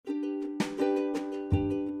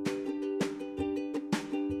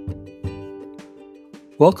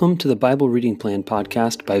Welcome to the Bible Reading Plan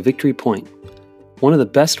podcast by Victory Point. One of the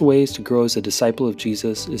best ways to grow as a disciple of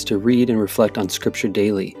Jesus is to read and reflect on Scripture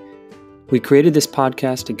daily. We created this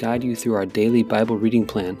podcast to guide you through our daily Bible reading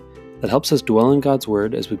plan that helps us dwell in God's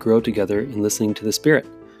Word as we grow together in listening to the Spirit.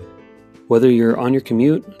 Whether you're on your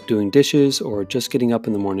commute, doing dishes, or just getting up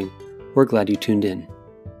in the morning, we're glad you tuned in.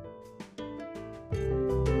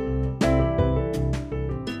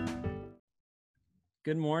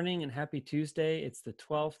 Good morning and happy Tuesday. It's the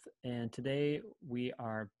 12th, and today we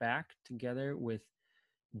are back together with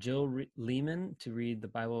Jill Lehman to read the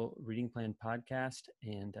Bible Reading Plan podcast.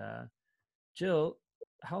 And Jill,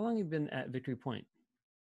 how long have you been at Victory Point?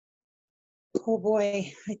 Oh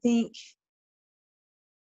boy, I think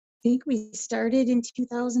we started in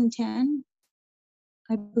 2010,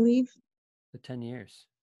 I believe. The 10 years.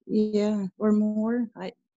 Yeah, or more.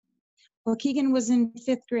 Well, Keegan was in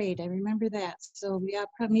 5th grade. I remember that. So yeah,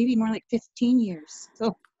 probably maybe more like 15 years.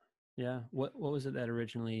 So Yeah. What was it that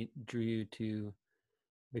originally drew you to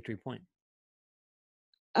Victory Point?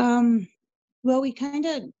 well, we kind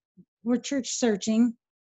of were church searching,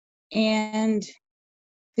 and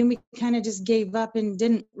then we kind of just gave up and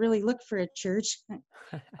didn't really look for a church.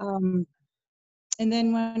 And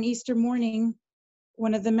then one Easter morning,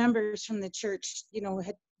 one of the members from the church,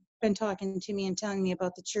 had been talking to me and telling me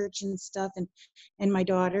about the church and stuff, and my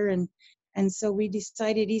daughter, and so we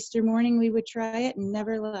decided Easter morning we would try it and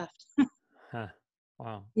never left. Huh.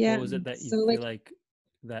 Wow. Yeah. What was it that you So feel like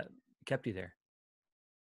that kept you there?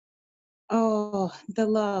 oh, the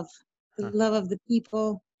love Huh. of the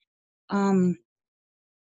people, um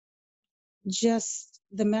just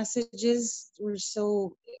the messages were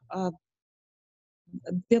so uh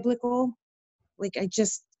biblical. Like I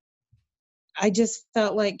just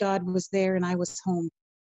felt like God was there and I was home.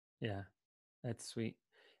 Yeah, that's sweet.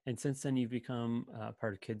 And since then, you've become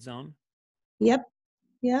part of Kids Zone, Yep.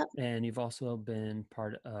 Yep. and you've also been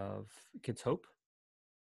part of Kids Hope.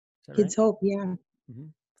 Is that right? Kids Hope. Yeah. Mm-hmm.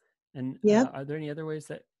 And Yep. are there any other ways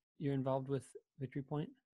that you're involved with Victory Point?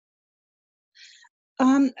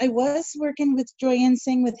 I was working with Joy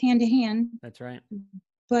Ensing with Hand to Hand, That's right.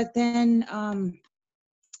 but then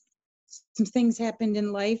some things happened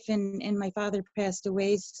in life, and my father passed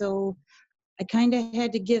away, so I kind of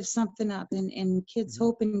had to give something up, and Kids Mm-hmm.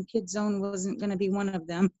 Hope and Kids Zone wasn't going to be one of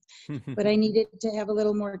them, but I needed to have a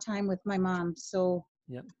little more time with my mom, so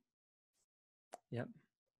Yep. Yep.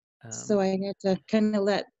 I had to kind of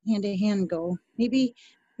let Hand to Hand go. Maybe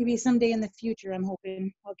someday in the future, I'm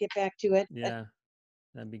hoping I'll get back to it. Yeah,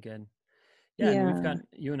 that'd be good. Yeah, and Yeah,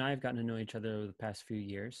 you and I have gotten to know each other over the past few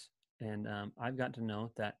years, and I've gotten to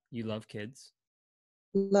know that you love kids.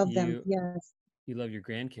 love them. You Yes. you love your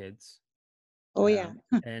grandkids, Oh yeah.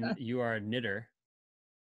 and you are a knitter.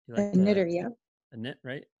 You A like to knitter. Yeah. knit,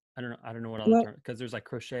 right? I don't know what other Well, term, because there's like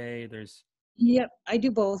crochet. There's yep, I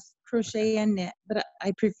do both okay. crochet and knit, but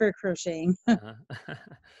I prefer crocheting. Uh-huh.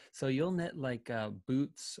 So you'll knit like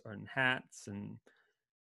boots or hats and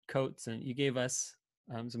coats, and you gave us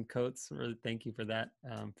some coats. Really, thank you for that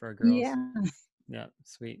for our girls. Yeah. Yeah,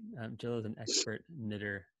 sweet. Jill is an expert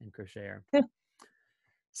knitter and crocheter.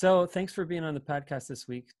 So thanks for being on the podcast this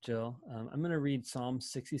week, Jill. I'm going to read Psalm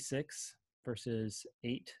 66, verses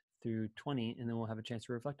 8 through 20, and then we'll have a chance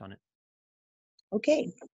to reflect on it.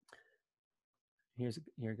 Okay. Here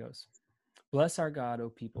it goes. Bless our God, O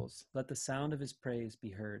peoples. Let the sound of his praise be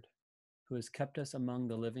heard, who has kept us among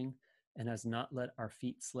the living and has not let our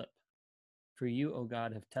feet slip. For you, O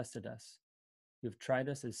God, have tested us. You have tried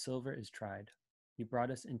us as silver is tried. You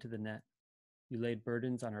brought us into the net. You laid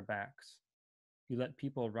burdens on our backs. You let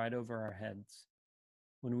people ride over our heads.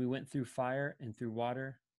 When we went through fire and through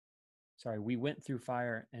water, we went through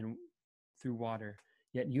fire and through water,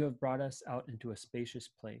 yet you have brought us out into a spacious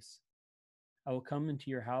place. I will come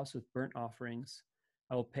into your house with burnt offerings.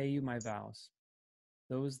 I will pay you my vows,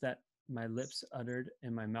 those that my lips uttered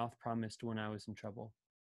and my mouth promised when I was in trouble.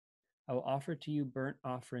 I will offer to you burnt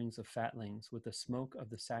offerings of fatlings with the smoke of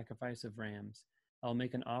the sacrifice of rams. I will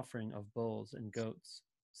make an offering of bulls and goats.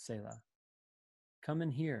 Selah. Come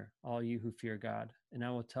and hear, all you who fear God, and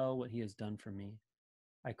I will tell what he has done for me.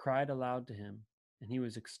 I cried aloud to him, and he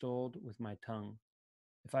was extolled with my tongue.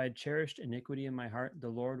 If I had cherished iniquity in my heart, the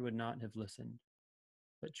Lord would not have listened.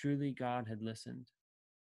 But truly God had listened.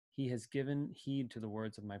 He has given heed to the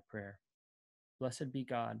words of my prayer. Blessed be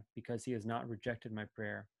God, because he has not rejected my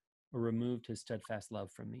prayer or removed his steadfast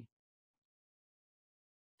love from me.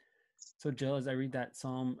 So, Jill, as I read that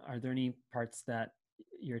psalm, are there any parts that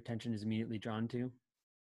your attention is immediately drawn to?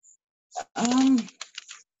 Um,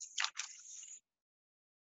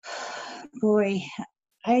 boy,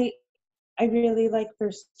 I really like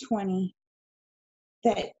verse 20.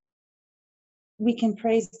 that we can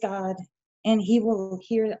praise God and He will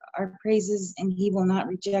hear our praises and He will not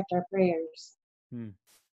reject our prayers. Hmm.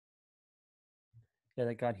 Yeah,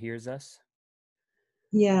 that God hears us.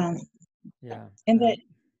 Yeah. Yeah. And that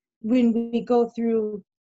when we go through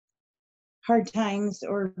hard times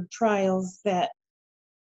or trials, that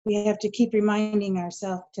we have to keep reminding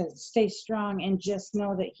ourselves to stay strong and just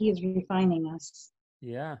know that He is refining us.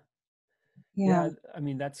 Yeah. Yeah. Yeah. I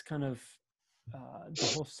mean, that's kind of the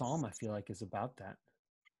whole psalm, I feel like, is about that.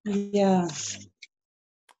 Yeah.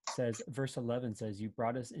 Says, verse 11 says, "You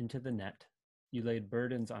brought us into the net. You laid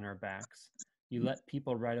burdens on our backs. You let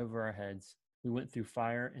people ride over our heads. We went through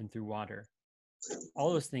fire and through water."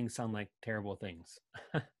 All those things sound like terrible things.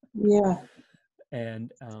 Yeah.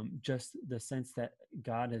 And just the sense that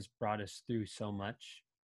God has brought us through so much,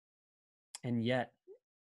 and yet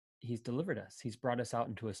He's delivered us. He's brought us out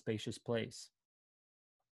into a spacious place.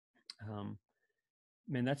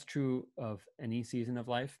 Man, that's true of any season of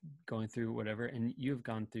life, going through whatever. And you've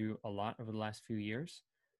gone through a lot over the last few years,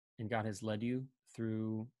 and God has led you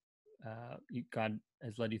through. God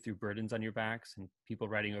has led you through burdens on your backs and people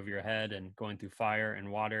riding over your head and going through fire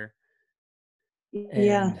and water.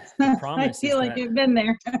 Yeah. And the I promise is feel like that, I've been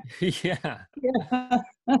there. yeah,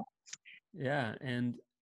 Yeah. yeah, and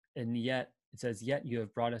yet it says, "Yet you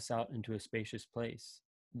have brought us out into a spacious place."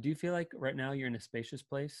 Do you feel like right now you're in a spacious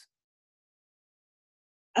place?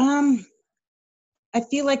 Um, I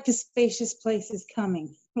feel like the spacious place is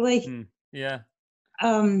coming. Like, Hmm. Yeah.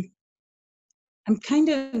 um, I'm kind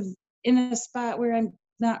of in a spot where I'm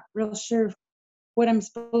not real sure what I'm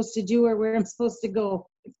supposed to do or where I'm supposed to go,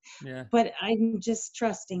 Yeah. but I'm just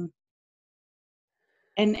trusting.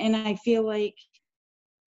 And I feel like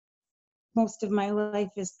most of my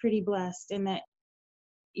life is pretty blessed, and that,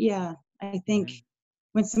 yeah, I think Amen.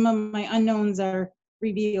 when some of my unknowns are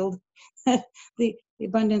revealed, the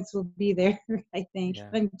abundance will be there. I think Yeah.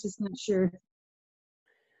 I'm just not sure.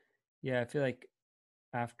 Yeah. I feel like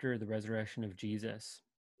after the resurrection of Jesus,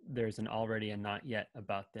 there's an already and not yet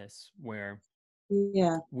about this, where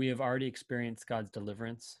Yeah. we have already experienced God's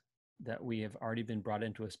deliverance, that we have already been brought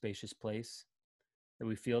into a spacious place, that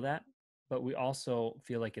we feel that, but we also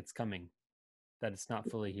feel like it's coming, that it's not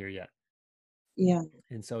fully here yet. Yeah.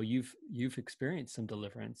 And so you've experienced some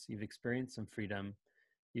deliverance, you've experienced some freedom,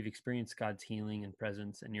 you've experienced God's healing and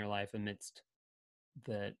presence in your life amidst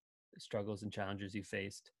the struggles and challenges you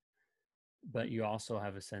faced. But you also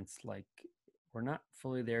have a sense like we're not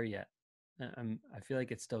fully there yet. I feel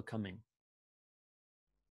like it's still coming.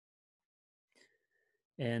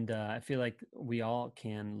 And I feel like we all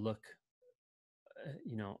can look,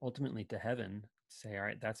 ultimately to heaven, say, all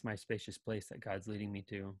right, that's my spacious place that God's leading me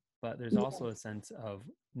to. But there's Yeah. also a sense of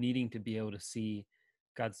needing to be able to see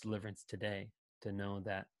God's deliverance today, to know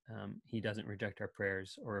that He doesn't reject our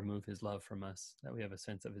prayers or remove His love from us, that we have a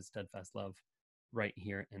sense of His steadfast love right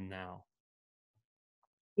here and now.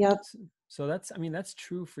 Yep. So that's, I mean, that's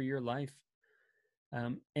true for your life.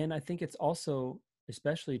 And I think it's also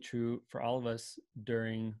especially true for all of us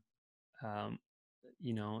during, um,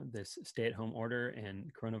 this stay-at-home order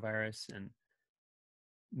and coronavirus. And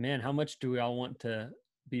man, how much do we all want to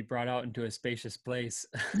be brought out into a spacious place?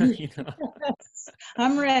 you know,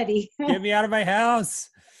 I'm ready. Get me out of my house.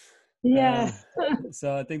 Yeah. Um,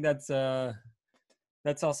 so I think that's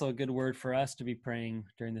also a good word for us to be praying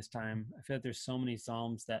during this time. I feel like there's so many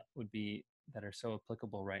psalms that are so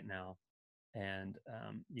applicable right now. And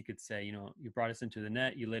you could say, you brought us into the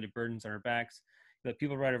net, you laid burdens on our backs, you let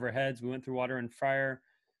people ride over our heads, we went through water and fire,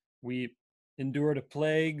 we endured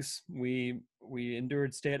plagues, we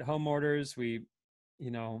endured stay-at-home orders, we,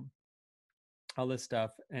 you know, all this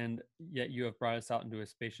stuff, and yet you have brought us out into a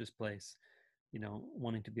spacious place.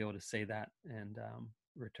 Wanting to be able to say that and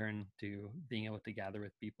return to being able to gather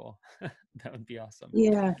with people. That would be awesome.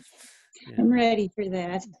 Yeah. Yeah. I'm ready for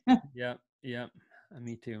that. Yep. Yep.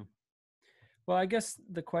 Me too. Well, I guess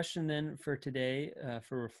the question then for today,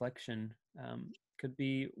 for reflection, could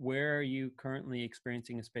be, where are you currently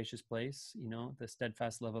experiencing a spacious place? The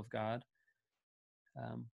steadfast love of God.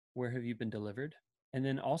 Where have you been delivered? And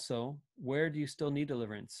then also, where do you still need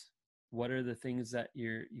deliverance? What are the things that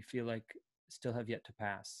you feel like still have yet to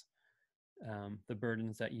pass? The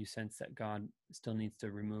burdens that you sense that God still needs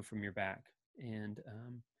to remove from your back. And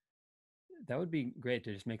that would be great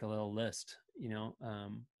to just make a little list,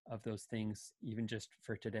 of those things, even just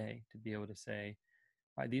for today, to be able to say,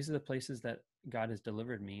 all right, these are the places that God has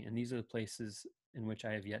delivered me, and these are the places in which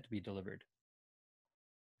I have yet to be delivered.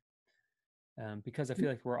 Because I feel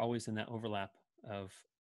like we're always in that overlap of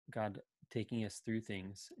God taking us through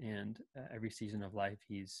things, and every season of life,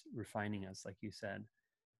 He's refining us, like you said.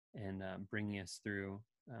 and bringing us through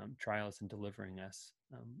trials and delivering us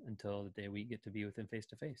until the day we get to be with him face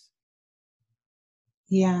to face.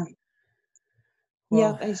 Yeah.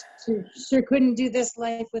 Well, Yep, I sure couldn't do this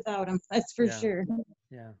life without him. That's for yeah. sure.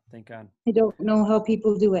 Yeah, thank God. I don't know how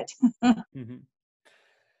people do it. Mm-hmm.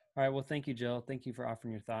 All right, well, thank you, Jill. Thank you for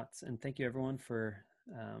offering your thoughts, and thank you, everyone, for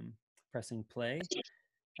pressing play.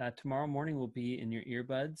 Tomorrow morning we'll be in your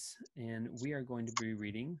earbuds, and we are going to be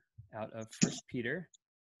reading out of 1 Peter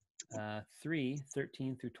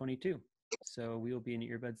 3:13 through 22. So we will be in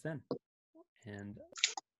your earbuds then, and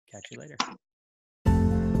catch you later.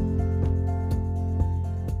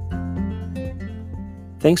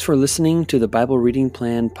 Thanks for listening to the Bible Reading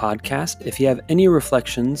Plan podcast. If you have any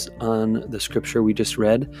reflections on the scripture we just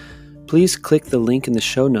read, please click the link in the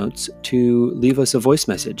show notes to leave us a voice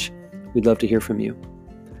message. We'd love to hear from you.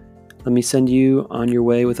 Let me send you on your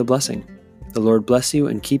way with a blessing. The Lord bless you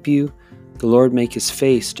and keep you. The Lord make his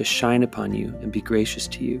face to shine upon you and be gracious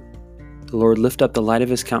to you. The Lord lift up the light of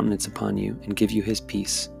his countenance upon you and give you his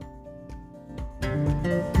peace.